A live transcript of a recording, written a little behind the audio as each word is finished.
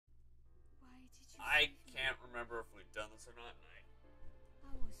once they're not night.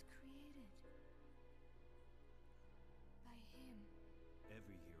 I was created by him.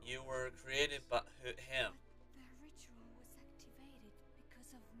 Every hero. You were created by him. The ritual was activated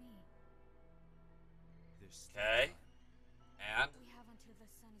because of me. There's still Okay. time. And We have until the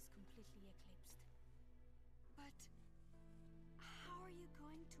sun is completely eclipsed. But how are you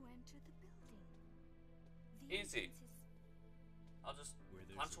going to enter the building? The Easy. entrance is- I'll just Where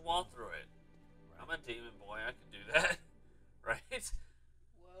there's punch a a wall will, through it. right? I'm a demon boy. I can do that, right?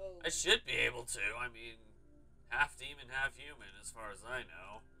 Whoa. I should be able to. I mean, half demon, half human, as far as I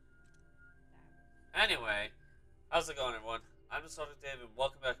know. Anyway, how's it going, everyone? I'm Nostalgic Dave, and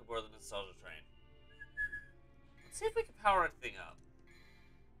welcome back aboard the Nostalgia Train. Let's see if we can power anything up.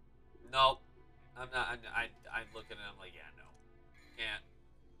 Nope. I'm not. I'm looking and I'm like, yeah, no. Can't.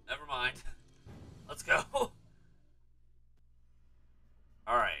 Never mind. Let's go.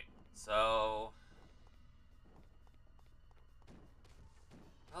 Alright, so...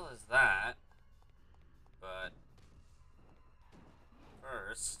 well, there's that. But...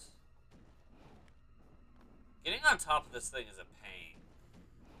 first... getting on top of this thing is a pain.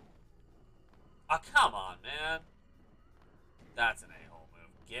 Oh, come on, man. That's an a-hole move.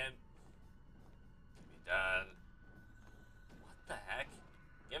 Give me that. What the heck?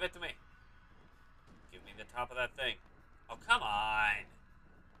 Give it to me. Give me the top of that thing. Oh, come on.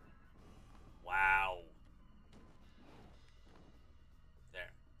 Wow.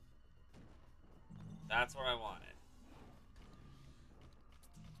 There. That's where I want it.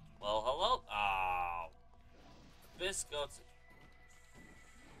 Well, hello? Oh. Abyss goats.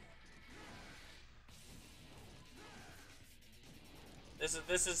 This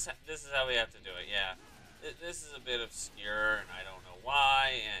is how we have to do it. Yeah. This is a bit obscure, and I don't know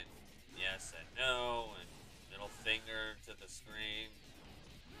why, and yes and no, and middle finger to the screen.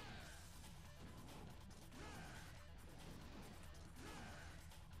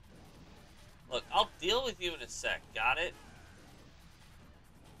 Look, I'll deal with you in a sec. Got it?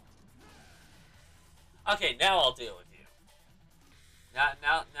 Okay, now I'll deal with you. Now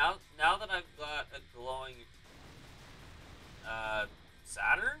that I've got a glowing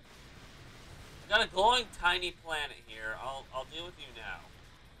Saturn? I got a glowing tiny planet here. I'll deal with you now.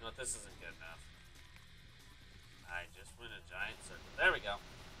 You know what? This isn't good enough. I just went a giant circle. There we go.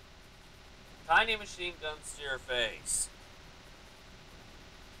 Tiny machine guns to your face.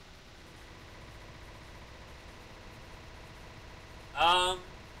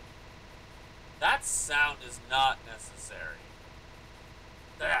 That sound is not necessary.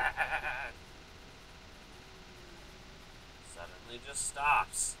 Suddenly just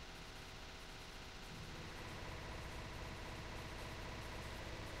stops.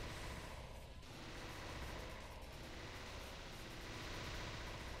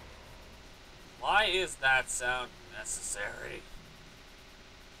 Why is that sound necessary?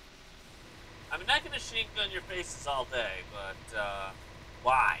 I mean, I can machine gun your faces all day, but,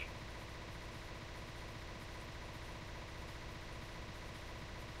 why?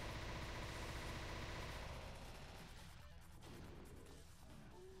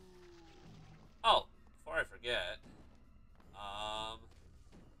 Oh, before I forget,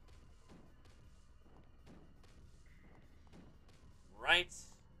 right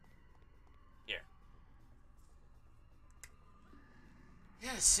here.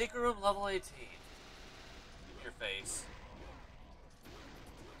 Yeah, secret room level 18. Give me your face.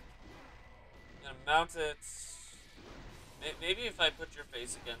 I'm gonna mount it. Maybe if I put your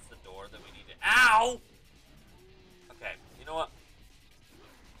face against the door, then we need to. Ow! Okay, you know what?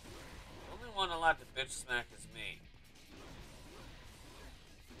 The only one allowed to bitch smack is me.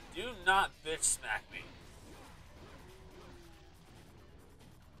 Do not bitch smack me.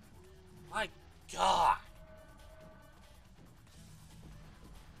 My God!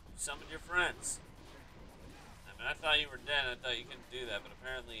 You summoned your friends. I mean, I thought you were dead. I thought you couldn't do that, but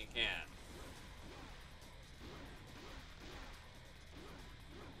apparently you can.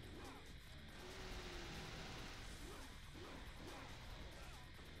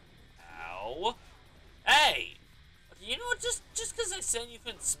 Ow! Hey! Okay, you know what? Just because I said you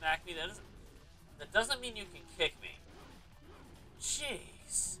couldn't smack me, that doesn't mean you can kick me.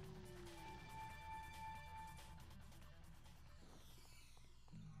 Jeez.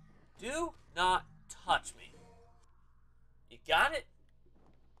 Do not touch me. You got it?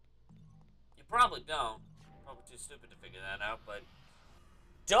 You probably don't. Probably too stupid to figure that out, but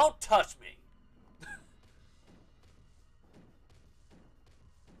don't touch me.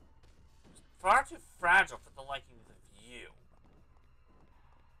 Far too fragile for the liking of you.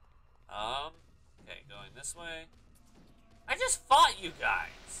 Okay, going this way. I just fought you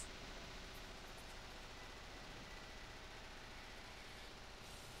guys.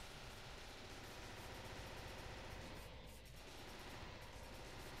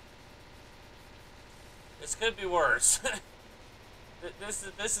 This could be worse. This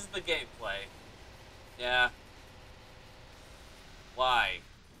is the gameplay. Yeah. Why?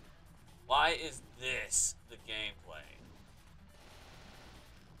 Why is this the gameplay?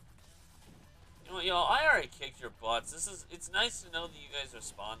 You know what, y'all? I already kicked your butts. It's nice to know that you guys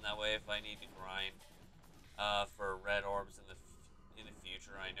respond that way if I need to grind for red orbs in the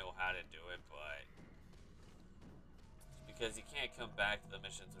future. I know how to do it, but because you can't come back to the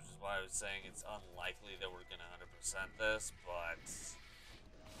missions, which is why I was saying it's unlikely that we're gonna 100% this, but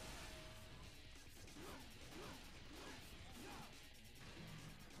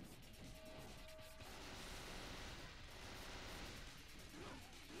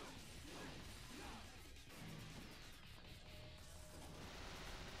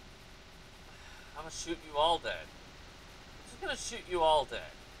I'm gonna shoot you all dead. I'm just gonna shoot you all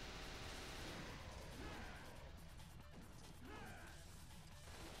dead.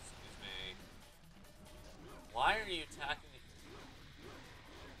 Excuse me. Why are you attacking me?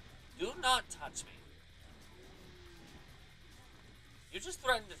 Do not touch me. You just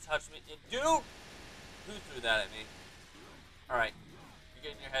threatened to touch me. Dude! Who threw that at me? Alright. You're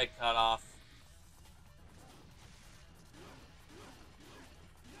getting your head cut off.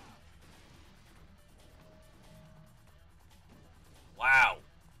 Wow.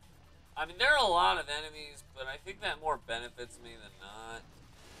 I mean, there are a lot of enemies, but I think that more benefits me than not.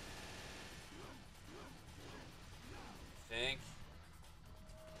 I think.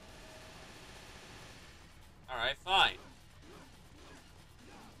 Alright, fine.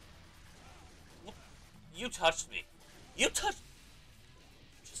 You touched me. You just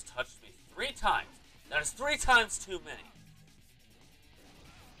touched me 3 times. That is 3 times too many.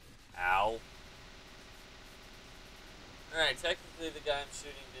 Ow. Alright, technically the guy I'm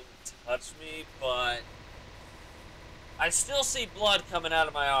shooting didn't touch me, but I still see blood coming out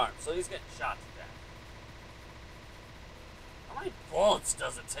of my arm, so he's getting shot to death. How many bullets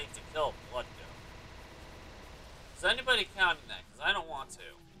does it take to kill a blood goat? Is anybody counting that? Because I don't want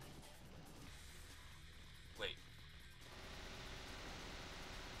to. Wait.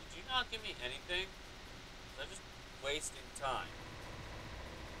 Did you not give me anything? I'm just wasting time.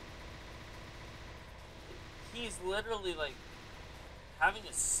 He's literally like having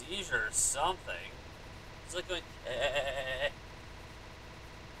a seizure or something. He's like going, I'm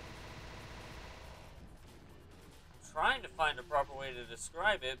trying to find a proper way to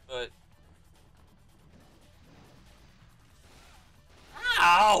describe it, but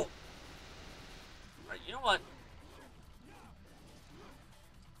ow! Alright, you know what?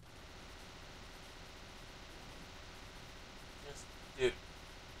 Just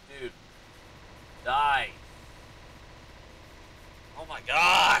dude, die. Oh my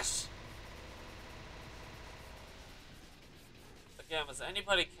gosh! Again, was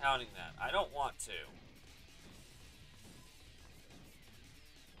anybody counting that? I don't want to.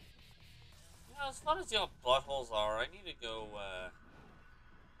 You know, as fun as y'all buttholes are, I need to go,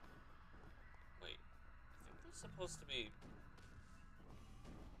 wait. I think there's supposed to be...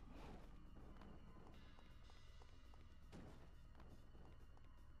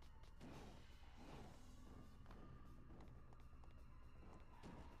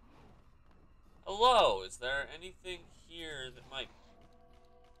 Hello, is there anything here that might...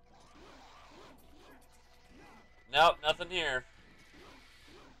 Nope, nothing here.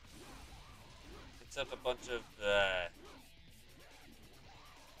 Except a bunch of,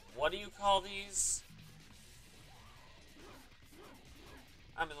 what do you call these?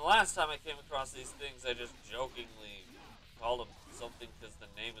 I mean, the last time I came across these things, I just jokingly called them something because the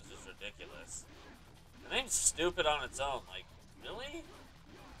name is just ridiculous. The name's stupid on its own, like, really?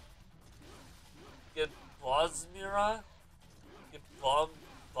 Get Bosmira? Get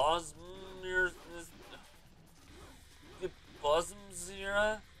Bosmir? Get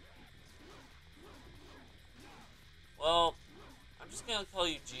Bosmzira? Well, I'm just gonna call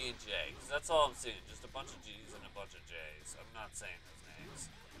you G and J, because that's all I'm seeing. Just a bunch of G's and a bunch of J's. I'm not saying those names.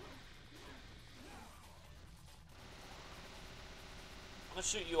 I'm gonna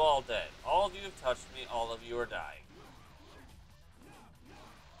shoot you all dead. All of you have touched me, all of you are dying.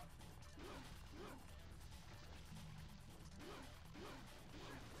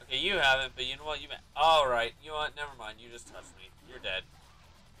 Okay, you haven't, but you know what? Alright, you know what? Never mind. You just touched me. You're dead.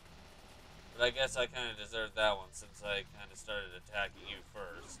 But I guess I kind of deserved that one since I kind of started attacking you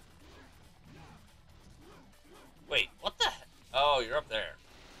first. Wait, what the heck? Oh, you're up there.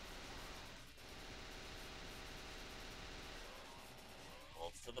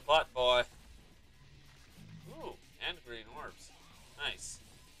 Bolts to the butt, boy. Ooh, and green orbs. Nice.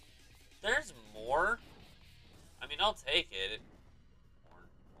 There's more? I mean, I'll take it.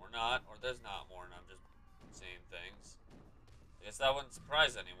 Or not, or there's not more, and I'm just main things. I guess that wouldn't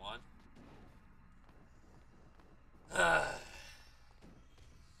surprise anyone.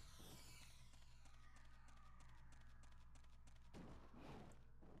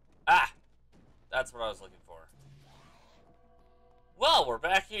 Ah! That's what I was looking for. Well, we're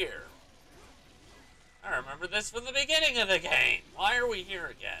back here. I remember this from the beginning of the game. Why are we here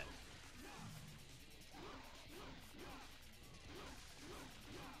again?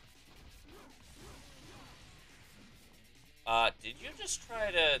 Did you just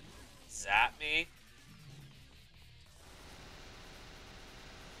try to zap me?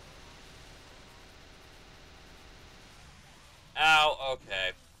 Ow,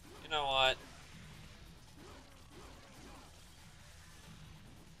 okay. You know what?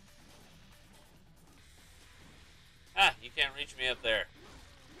 Ah, you can't reach me up there.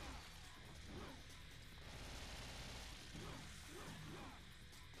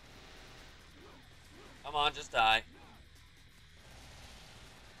 Come on, just die.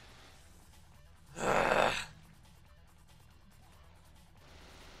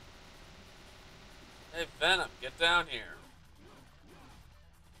 Hey, Venom, get down here.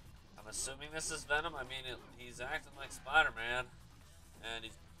 I'm assuming this is Venom. I mean, he's acting like Spider-Man. And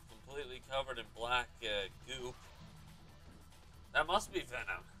he's completely covered in black goop. That must be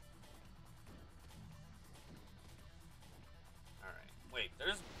Venom. Alright. Wait,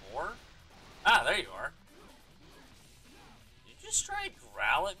 there's more? Ah, there you are. Did you just try to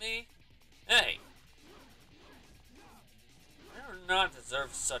growl at me? Hey. I do not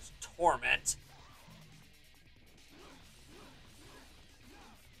deserve such torment.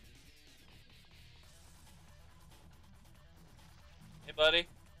 Hey, buddy. You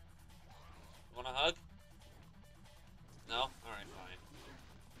want a hug? No? Alright, fine.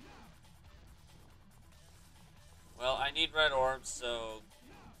 Well, I need red orbs, so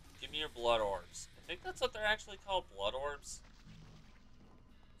give me your blood orbs. I think that's what they're actually called, blood orbs.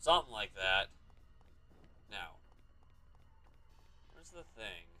 Something like that. Now, where's the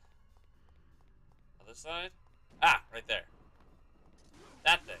thing? Other side? Ah, right there.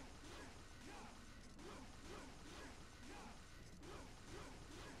 That thing.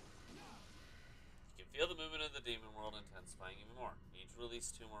 Feel the movement of the demon world intensifying even more. Need to release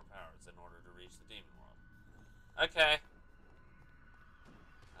 2 more powers in order to reach the demon world. Okay.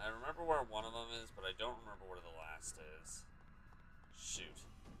 I remember where one of them is, but I don't remember where the last is. Shoot.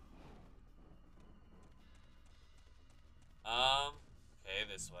 Okay,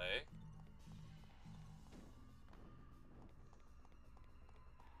 this way.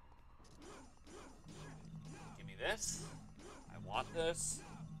 Give me this. I want this.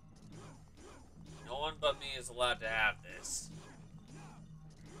 No one but me is allowed to have this.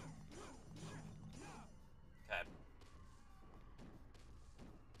 Okay.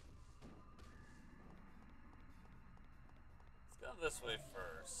 Let's go this way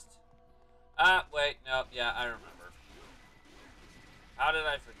first. Wait, no, yeah, I remember. How did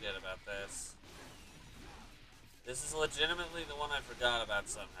I forget about this? This is legitimately the one I forgot about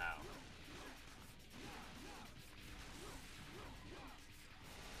somehow.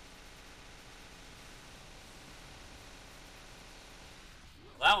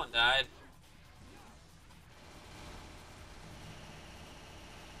 That one died.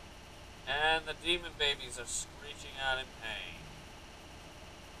 And the demon babies are screeching out in pain.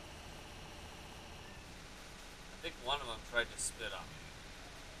 I think one of them tried to spit on me.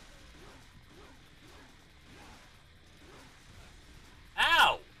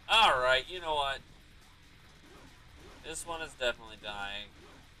 Ow! Alright, you know what? This one is definitely dying.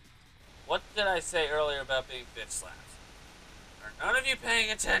 What did I say earlier about being bitch slapped? Are none of you paying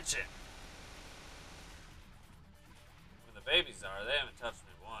attention? When the babies are, they haven't touched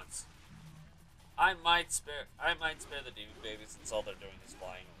me once. I might spare the demon babies since all they're doing is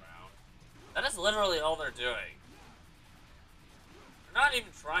flying around. That is literally all they're doing. They're not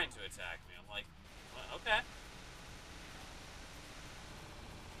even trying to attack me. I'm like, well, okay.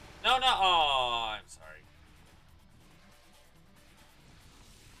 No, no, oh, I'm sorry.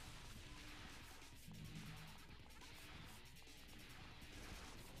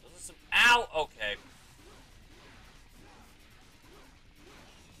 Ow! Okay.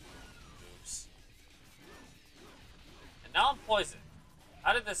 Oops. And now I'm poisoned.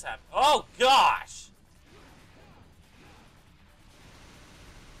 How did this happen? Oh, gosh!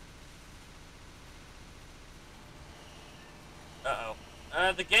 Uh-oh.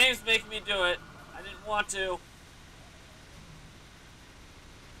 The game's making me do it. I didn't want to.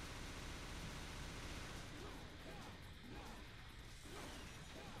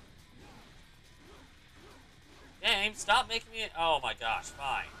 Game, stop making me... Oh my gosh,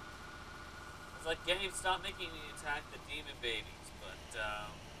 fine. It's like, game, stop making me attack the demon babies, but,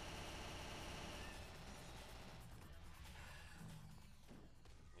 can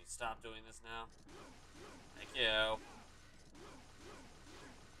we stop doing this now? Thank you.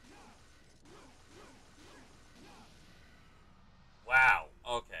 Wow,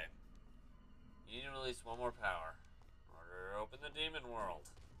 okay. You need to release one more power in order to open the demon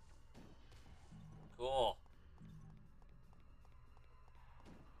world. Cool.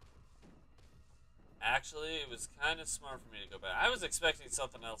 Actually, it was kind of smart for me to go back. I was expecting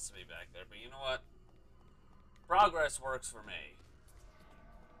something else to be back there, but you know what? Progress works for me.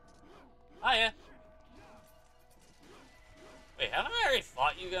 Hiya. Wait, haven't I already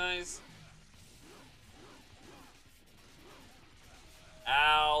fought you guys?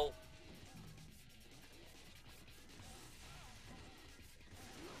 Ow.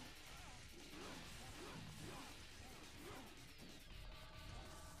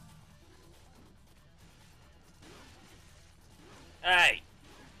 Hey!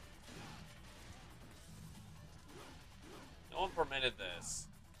 No one permitted this.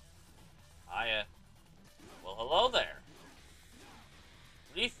 Hiya. Well, hello there.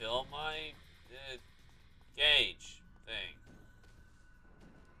 Refill my gauge thing.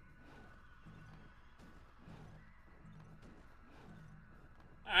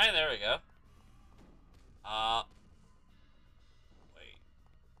 Alright, there we go. Wait.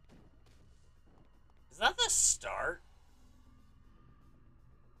 Is that the start?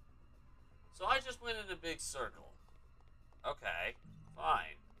 So I just went in a big circle. Okay,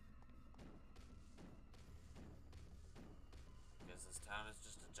 fine. Because this town is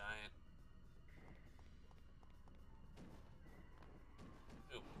just a giant...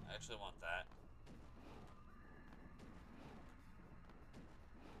 Ooh, I actually want that.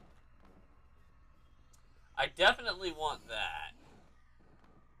 I definitely want that.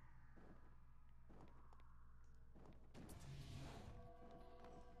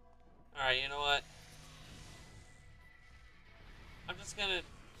 Alright, you know what? I'm just gonna,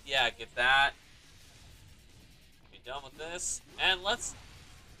 yeah, get that. Be done with this. And let's...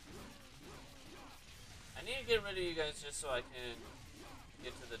 I need to get rid of you guys just so I can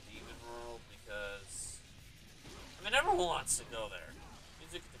get to the demon world, because... I mean, everyone wants to go there. You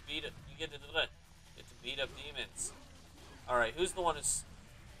get to beat it. You get to beat up demons. Alright, who's the one who's...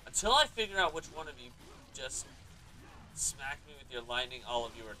 Until I figure out which one of you just smacked me with your lightning, all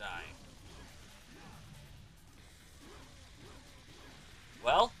of you are dying.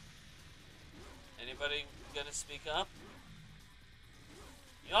 Well? Anybody gonna speak up?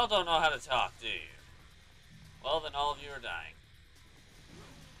 Y'all don't know how to talk, do you? Well, then all of you are dying.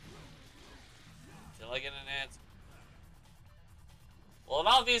 Until I get an answer. Well, it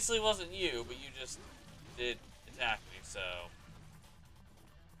obviously wasn't you, but you just did attack me, so...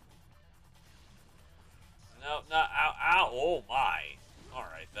 No, no, ow, ow, oh my.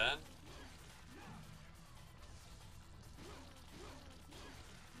 Alright then.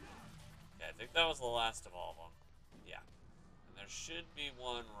 Okay, I think that was the last of all of them. Yeah. And there should be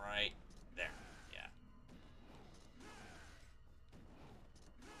one right there. Yeah.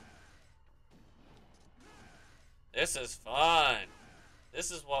 This is fun. This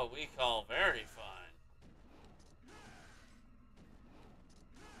is what we call very fun.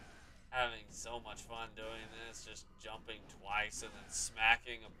 Having so much fun doing this, just jumping twice and then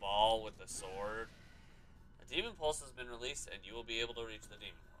smacking a ball with a sword. A demon pulse has been released and you will be able to reach the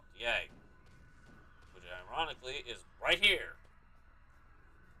demon world. Yay. Which ironically is right here.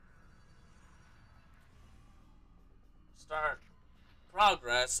 Start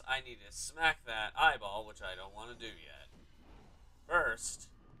progress, I need to smack that eyeball, which I don't want to do yet. First,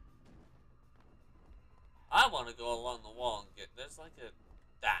 I want to go along the wall and get, there's like a,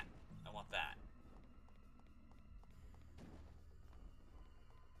 that. I want that.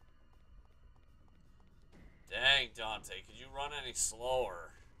 Dang, Dante, could you run any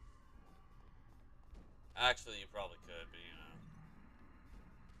slower? Actually, you probably could, but you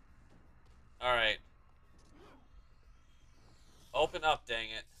know. Alright. Open up, dang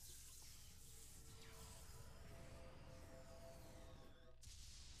it.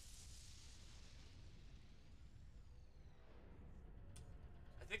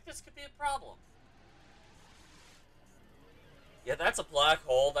 I think this could be a problem. Yeah, that's a black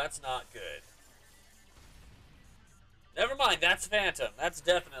hole. That's not good. Never mind, that's Phantom. That's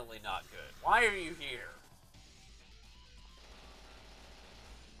definitely not good. Why are you here?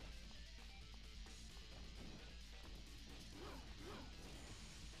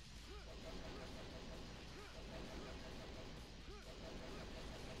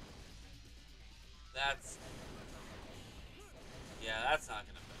 That's... Yeah, that's not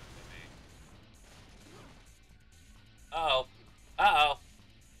gonna benefit me.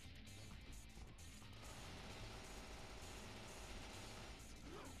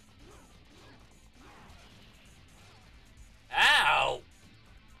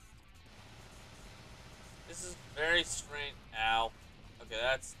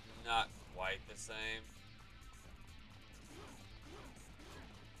 That's not quite the same.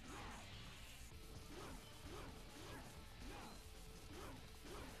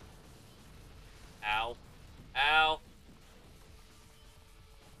 Ow. Ow.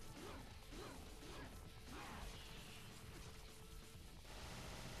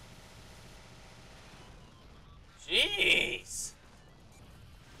 Jeez.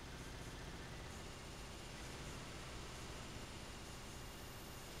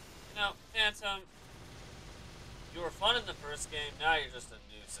 You know, Phantom, you were fun in the first game, now you're just a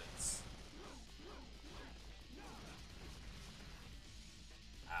nuisance.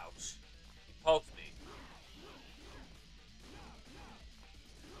 Ouch. He poked me.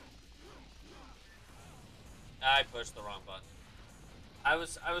 I pushed the wrong button. I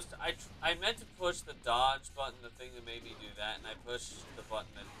meant to push the dodge button, the thing that made me do that, and I pushed the button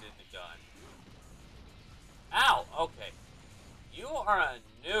that did the gun. Ow! Okay. You are a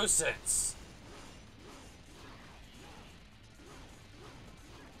nuisance.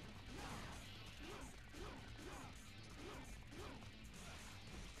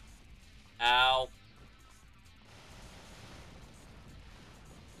 Ow.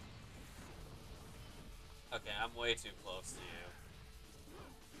 Okay, I'm way too close to you.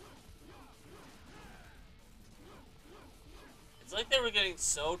 It's like they were getting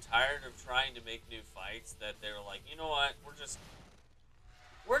so tired of trying to make new fights that they were like, you know what, we're just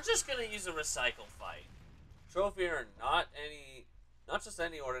gonna use a recycle fight. Trophy are not just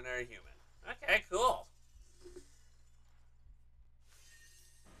any ordinary human. Okay, cool.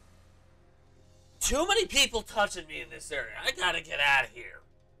 Too many people touching me in this area. I gotta get out of here.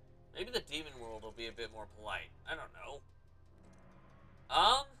 Maybe the demon world will be a bit more polite. I don't know.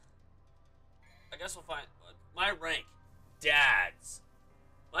 I guess we'll find my rank. Dads.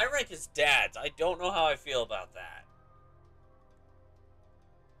 My rank is dads. I don't know how I feel about that.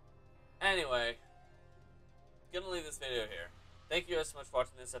 Anyway, gonna leave this video here. Thank you guys so much for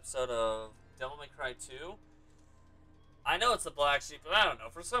watching this episode of Devil May Cry 2. I know it's the black sheep, but I don't know.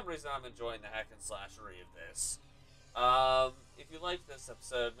 For some reason, I'm enjoying the hack and slashery of this. If you liked this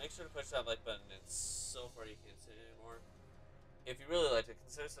episode, make sure to push that like button. It's so far you can't see it anymore. If you really liked it,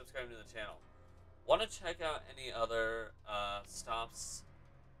 consider subscribing to the channel. Want to check out any other stops?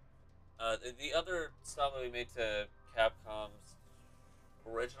 The other stop that we made to Capcom's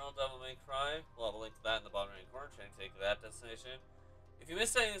original Devil May Cry, we'll have a link to that in the bottom right corner. Train take you to that destination. If you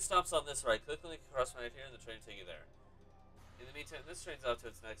missed any of the stops on this ride, click the link across right here and the train will take you there. In the meantime, this train's out to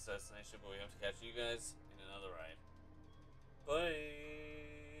its next destination, but we have to catch you guys in another ride.